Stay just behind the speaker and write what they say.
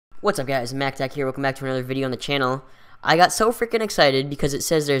What's up guys, MacTech here, welcome back to another video on the channel. I got so freaking excited because it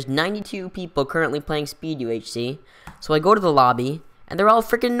says there's 92 people currently playing Speed UHC. So I go to the lobby, and they're all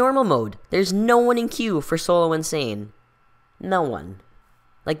freaking normal mode. There's no one in queue for solo insane. No one.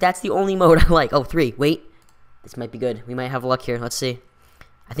 Like, that's the only mode I like. Oh, 3, wait. This might be good. We might have luck here, let's see.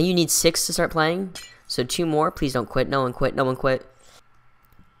 I think you need 6 to start playing. So 2 more, please don't quit, no one quit, no one quit.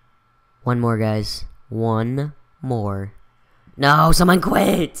 1 more guys, 1 more. No, someone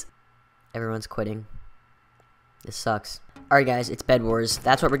quit! Everyone's quitting. This sucks. Alright guys, it's BedWars.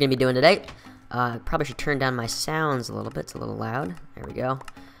 That's what we're going to be doing today. Probably should turn down my sounds a little bit. It's a little loud. There we go.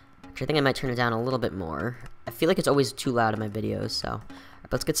 Actually, I think I might turn it down a little bit more. I feel like it's always too loud in my videos, so.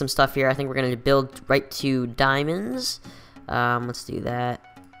 Let's get some stuff here. I think we're going to build right to diamonds. Let's do that.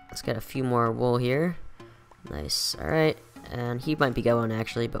 Let's get a few more wool here. Nice. Alright. And he might be going,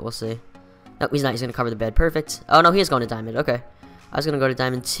 actually, but we'll see. No, he's not. He's going to cover the bed. Perfect. Oh, no, he is going to diamond. Okay. I was going to go to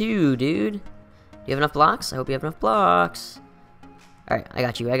diamond 2, dude. Do you have enough blocks? I hope you have enough blocks. Alright, I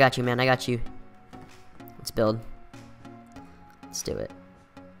got you, man, I got you. Let's build. Let's do it.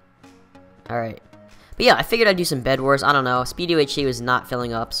 Alright. But yeah, I figured I'd do some BedWars. I don't know. Speed UHC was not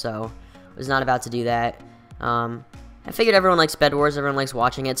filling up, so I was not about to do that. I figured everyone likes BedWars, everyone likes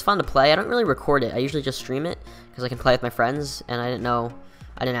watching it. It's fun to play. I don't really record it. I usually just stream it, because I can play with my friends, and I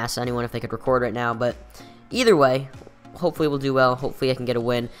didn't ask anyone if they could record right now, but either way, hopefully we'll do well. Hopefully I can get a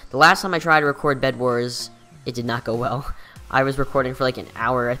win. The last time I tried to record BedWars, it did not go well. I was recording for like an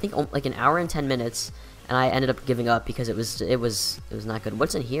hour, I think like an hour and 10 minutes, and I ended up giving up because it was not good.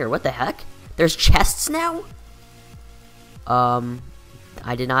 What's in here? What the heck? There's chests now?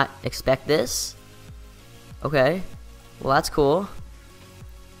 I did not expect this. Okay. Well, that's cool.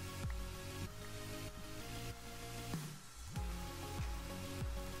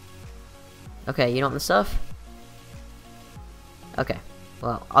 Okay, you don't want the stuff? Okay,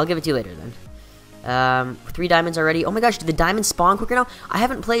 well, I'll give it to you later then. 3 diamonds already. Oh my gosh, did the diamonds spawn quicker now? I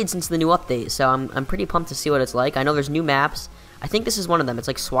haven't played since the new update, so I'm pretty pumped to see what it's like. I know there's new maps. I think this is one of them. It's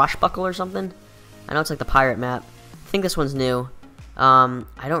like Swashbuckle or something. I know it's like the pirate map. I think this one's new. I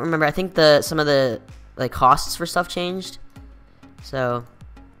don't remember. I think some of the like costs for stuff changed. So,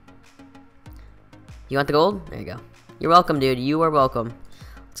 you want the gold? There you go. You're welcome, dude. You are welcome.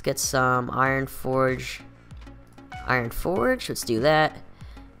 Let's get some iron forge. Iron forge. Let's do that.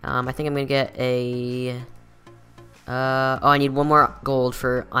 I think I'm gonna get a. Oh, I need 1 more gold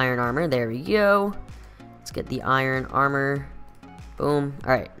for iron armor. There we go. Let's get the iron armor. Boom.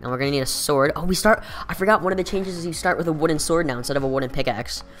 All right. Now we're gonna need a sword. Oh, we start. I forgot one of the changes is you start with a wooden sword now instead of a wooden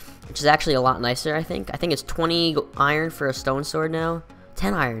pickaxe, which is actually a lot nicer. I think it's 20 iron for a stone sword now.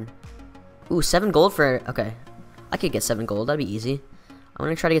 10 iron. Ooh, 7 gold for. Okay, I could get 7 gold. That'd be easy. I'm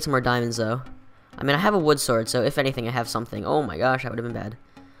gonna try to get some more diamonds though. I mean, I have a wood sword, so if anything, I have something. Oh my gosh, that would have been bad.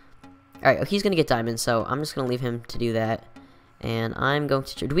 Alright, well, he's gonna get diamonds, so I'm just gonna leave him to do that. And I'm going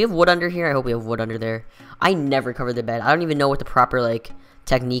to... Do we have wood under here? I hope we have wood under there. I never cover the bed. I don't even know what the proper, like,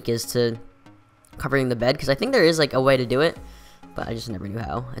 technique is to covering the bed, because I think there is, like, a way to do it, but I just never knew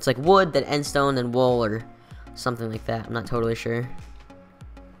how. It's like wood, then endstone, then wool, or something like that. I'm not totally sure.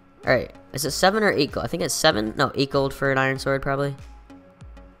 Alright, is it 7 or 8 gold? I think it's 7. No, 8 gold for an iron sword, probably.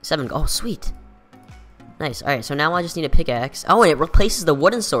 7 gold. Oh, sweet. Nice. Alright, so now I just need a pickaxe. Oh, and it replaces the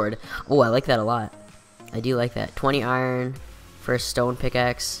wooden sword. Oh, I like that a lot. I do like that. 20 iron for a stone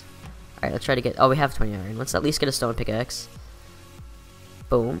pickaxe. Alright, let's try to get... Oh, we have 20 iron. Let's at least get a stone pickaxe.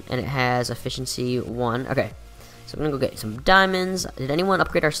 Boom. And it has efficiency 1. Okay. So I'm gonna go get some diamonds. Did anyone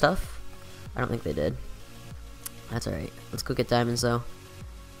upgrade our stuff? I don't think they did. That's alright. Let's go get diamonds, though.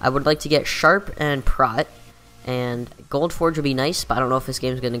 I would like to get sharp and prot. And gold forge would be nice, but I don't know if this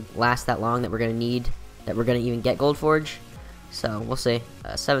game is going to last that long that we're going to need, that we're going to even get gold forge. So, we'll see.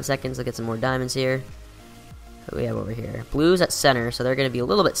 7 seconds, let's get some more diamonds here. What do we have over here? Blue's at center, so they're going to be a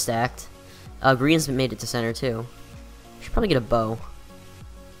little bit stacked. Green's made it to center, too. Should probably get a bow. Alright,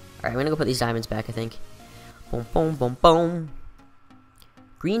 I'm going to go put these diamonds back, I think. Boom, boom, boom, boom.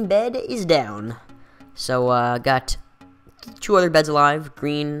 Green bed is down. So, got 2 other beds alive.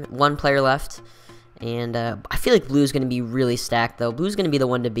 Green, 1 player left. And I feel like blue's going to be really stacked, though. Blue's going to be the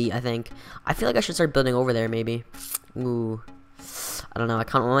one to beat, I think. I feel like I should start building over there, maybe. Ooh. I don't know. I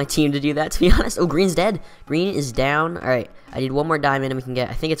kind of want my team to do that, to be honest. Oh, green's dead. Green is down. All right. I need 1 more diamond, and we can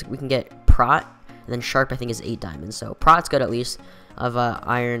get... I think we can get prot. And then sharp, I think, is 8 diamonds. So prot's good, at least. Of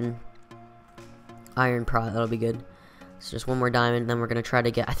iron prot. That'll be good. So just 1 more diamond, and then we're going to try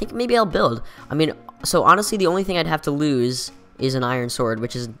to get... I think maybe I'll build. I mean, so honestly, the only thing I'd have to lose is an iron sword,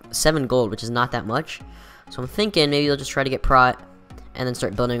 which is 7 gold, which is not that much. So I'm thinking maybe they'll just try to get prot and then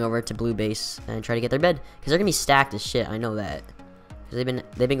start building over to blue base and try to get their bed, because they're gonna be stacked as shit. I know that, Because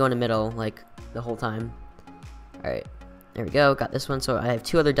they've been going to middle, like, the whole time. Alright. There we go. Got this one. So I have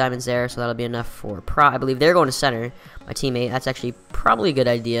 2 other diamonds there, so that'll be enough for I believe they're going to center. My teammate. That's actually probably a good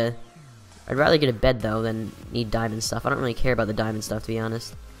idea. I'd rather get a bed, though, than need diamond stuff. I don't really care about the diamond stuff, to be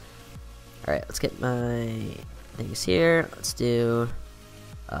honest. Alright, let's get my things here. Let's do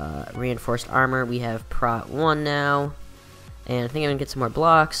reinforced armor. We have Prot 1 now. And I think I'm going to get some more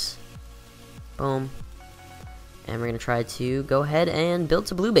blocks. Boom. And we're going to try to go ahead and build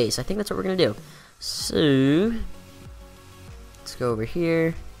some blue base. I think that's what we're going to do. So, let's go over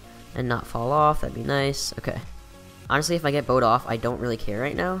here and not fall off. That'd be nice. Okay. Honestly, if I get bowed off, I don't really care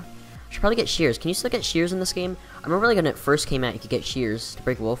right now. I should probably get shears. Can you still get shears in this game? I remember like when it first came out, you could get shears to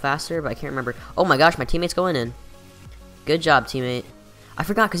break wool faster, but I can't remember. Oh my gosh, my teammate's going in. Good job, teammate. I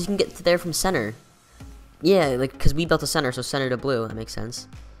forgot, because you can get to there from center. Yeah, like, because we built a center, so center to blue. That makes sense.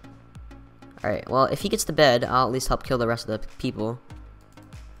 Alright, well, if he gets to bed, I'll at least help kill the rest of the people.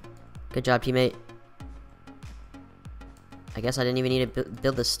 Good job, teammate. I guess I didn't even need to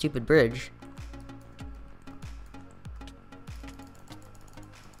build this stupid bridge.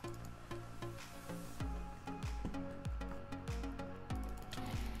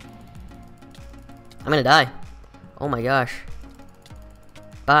 I'm gonna die. Oh my gosh.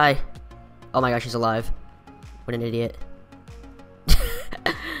 Bye. Oh my gosh, he's alive. What an idiot.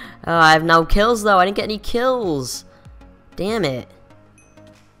 Oh, I have no kills, though. I didn't get any kills. Damn it.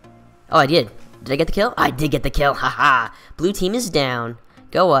 Oh, I did. Did I get the kill? I did get the kill. Haha. Blue team is down.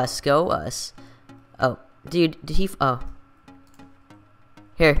 Go us. Go us. Oh, dude. Did he... Oh.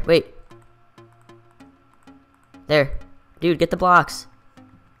 Here, wait. There. Dude, get the blocks.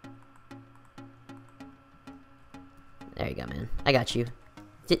 There you go, man. I got you.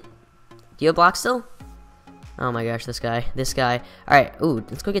 Do you have blocks still? Oh my gosh, this guy. Alright, ooh,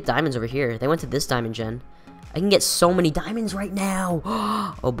 let's go get diamonds over here. They went to this diamond gen. I can get so many diamonds right now.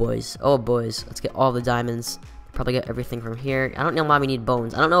 Oh, boys. Oh, boys. Let's get all the diamonds. Probably get everything from here. I don't know why we need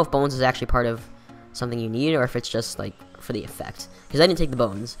bones. I don't know if bones is actually part of something you need or if it's just, like, for the effect. Because I didn't take the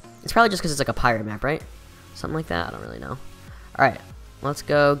bones. It's probably just because it's, like, a pirate map, right? Something like that? I don't really know. Alright, let's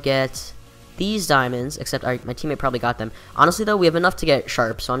go get these diamonds, except my teammate probably got them. Honestly, though, we have enough to get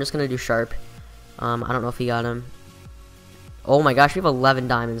sharp, so I'm just going to do sharp. I don't know if he got him. Oh my gosh, we have 11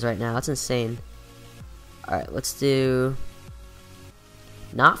 diamonds right now. That's insane. Alright, let's do...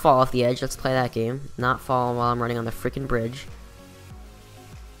 Not fall off the edge. Let's play that game. Not fall while I'm running on the freaking bridge.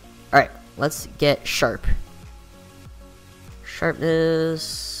 Alright, let's get sharp.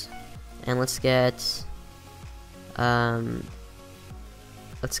 Sharpness. And let's get...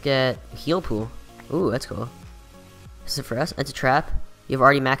 Let's get heal pool. Ooh, that's cool. Is it for us? It's a trap. You've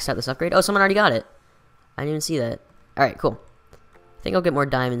already maxed out this upgrade? Oh, someone already got it. I didn't even see that. Alright, cool. I think I'll get more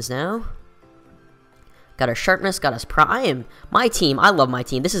diamonds now. Got our sharpness, got us my team. I love my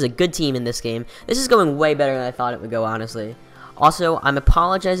team. This is a good team in this game. This is going way better than I thought it would go, honestly. Also, I'm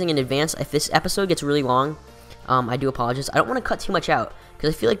apologizing in advance if this episode gets really long. I do apologize. I don't want to cut too much out,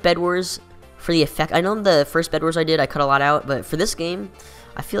 because I feel like BedWars, for the effect... I know the first BedWars I did, I cut a lot out, but for this game,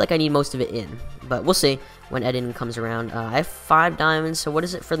 I feel like I need most of it in. But we'll see when editing comes around. I have 5 diamonds, so what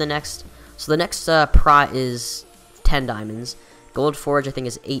is it for the next... So the next prot is 10 diamonds. Gold Forge, I think,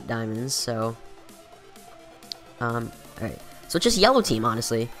 is 8 diamonds, so... Alright. So it's just yellow team,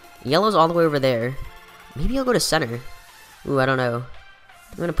 honestly. Yellow's all the way over there. Maybe I'll go to center. Ooh, I don't know.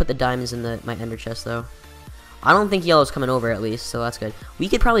 I'm gonna put the diamonds in my ender chest, though. I don't think yellow's coming over, at least, so that's good. We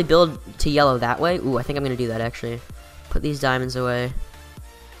could probably build to yellow that way. Ooh, I think I'm gonna do that, actually. Put these diamonds away.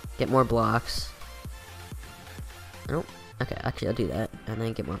 Get more blocks. Nope. Okay, actually, I'll do that. And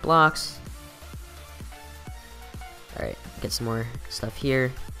then get more blocks. Alright, get some more stuff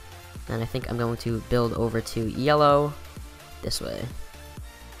here. And I think I'm going to build over to yellow this way.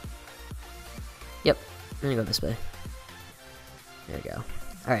 Yep, I'm gonna go this way. There we go.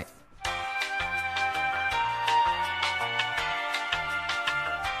 Alright.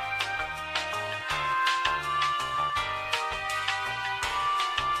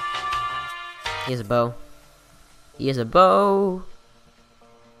 He has a bow. He has a bow.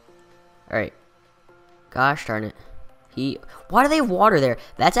 Alright. Gosh darn it. Why do they have water there?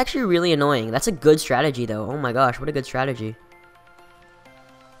 That's actually really annoying. That's a good strategy, though. Oh my gosh, what a good strategy.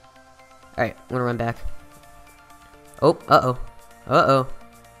 Alright, I'm gonna run back. Oh, uh-oh. Uh-oh.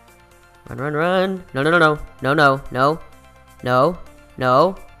 Run, run, run. No, no, no, no. No, no, no. No.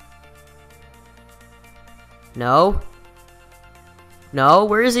 No. No. No,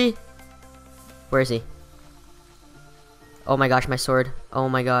 where is he? Where is he? Oh my gosh, my sword. Oh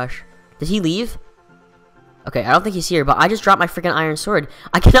my gosh. Did he leave? Okay, I don't think he's here, but I just dropped my freaking iron sword.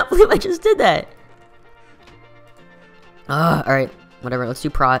 I cannot believe I just did that. Alright. Whatever, let's do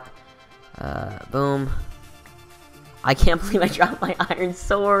prot. Boom. I can't believe I dropped my iron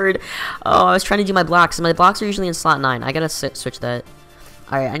sword. Oh, I was trying to do my blocks. My blocks are usually in slot 9. I gotta switch that.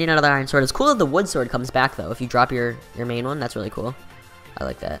 Alright, I need another iron sword. It's cool that the wood sword comes back, though. If you drop your main one, that's really cool. I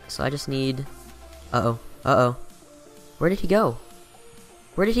like that. So I just need... Uh-oh. Uh-oh. Where did he go?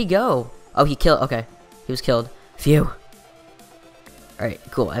 Where did he go? Oh, he killed... Okay. He was killed. Phew. Alright,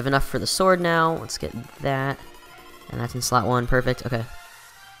 cool. I have enough for the sword now. Let's get that. And that's in slot 1. Perfect. Okay.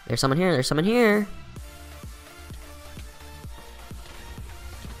 There's someone here. There's someone here.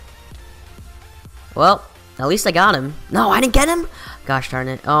 Well, at least I got him. No, I didn't get him? Gosh darn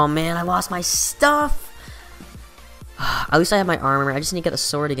it. Oh, man. I lost my stuff. At least I have my armor. I just need to get the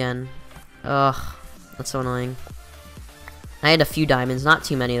sword again. Ugh. That's so annoying. I had a few diamonds. Not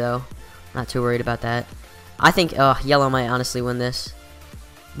too many, though. Not too worried about that. I think, yellow might honestly win this.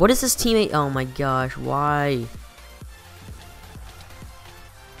 What is this teammate? Oh my gosh, why?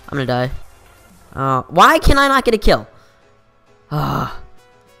 I'm gonna die. Why can I not get a kill? Oh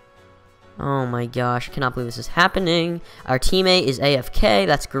my gosh, I cannot believe this is happening. Our teammate is AFK,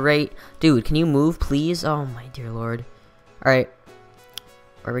 that's great. Dude, can you move, please? Oh my dear lord. Alright.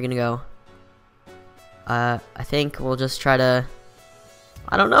 Where are we gonna go? I think we'll just try to...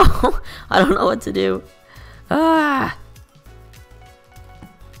 I don't know. I don't know what to do. Alright,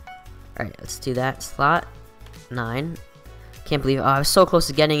 let's do that. Slot 9. Can't believe... Oh, I was so close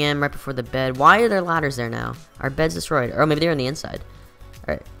to getting him right before the bed. Why are there ladders there now? Our bed's destroyed. Or maybe they're on the inside.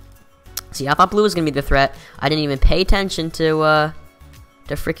 Alright. See, I thought blue was going to be the threat. I didn't even pay attention to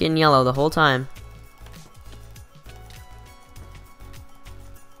freaking yellow the whole time.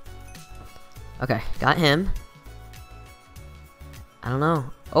 Okay, got him. I don't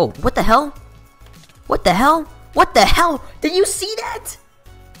know. Oh, what the hell? What the hell? What the hell? Did you see that?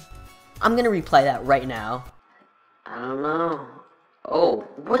 I'm gonna replay that right now. I don't know. Oh,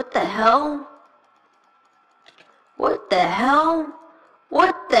 what the hell? What the hell?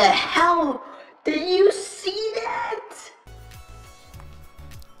 What the hell? Did you see that?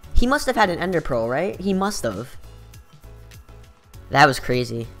 He must have had an ender pearl, right? He must have. That was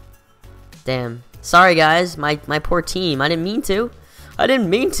crazy. Damn. Sorry guys, my poor team. I didn't mean to. I didn't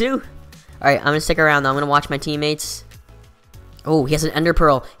mean to. Alright, I'm gonna stick around though. I'm gonna watch my teammates. Oh, he has an ender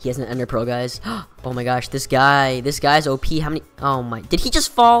pearl. He has an ender pearl, guys. Oh my gosh, this guy's OP. How many? Oh my, did he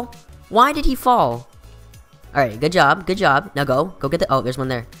just fall? Why did he fall? Alright, good job, good job. Now go get the, oh, there's one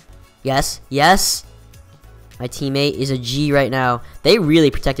there. Yes, yes. My teammate is a G right now. They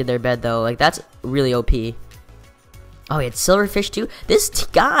really protected their bed though. Like, that's really OP. Oh, he had silverfish too? This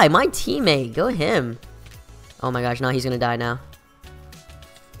guy, my teammate, go him. Oh my gosh, no, he's gonna die now.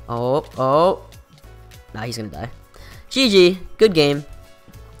 Oh. Nah, he's gonna die. GG, good game.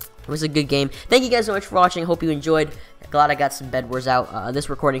 It was a good game. Thank you guys so much for watching. Hope you enjoyed. Glad I got some BedWars out. This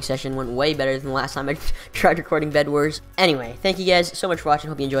recording session went way better than the last time I tried recording BedWars. Anyway, thank you guys so much for watching.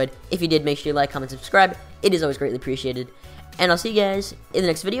 Hope you enjoyed. If you did, make sure you like, comment, subscribe. It is always greatly appreciated. And I'll see you guys in the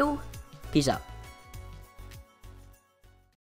next video. Peace out.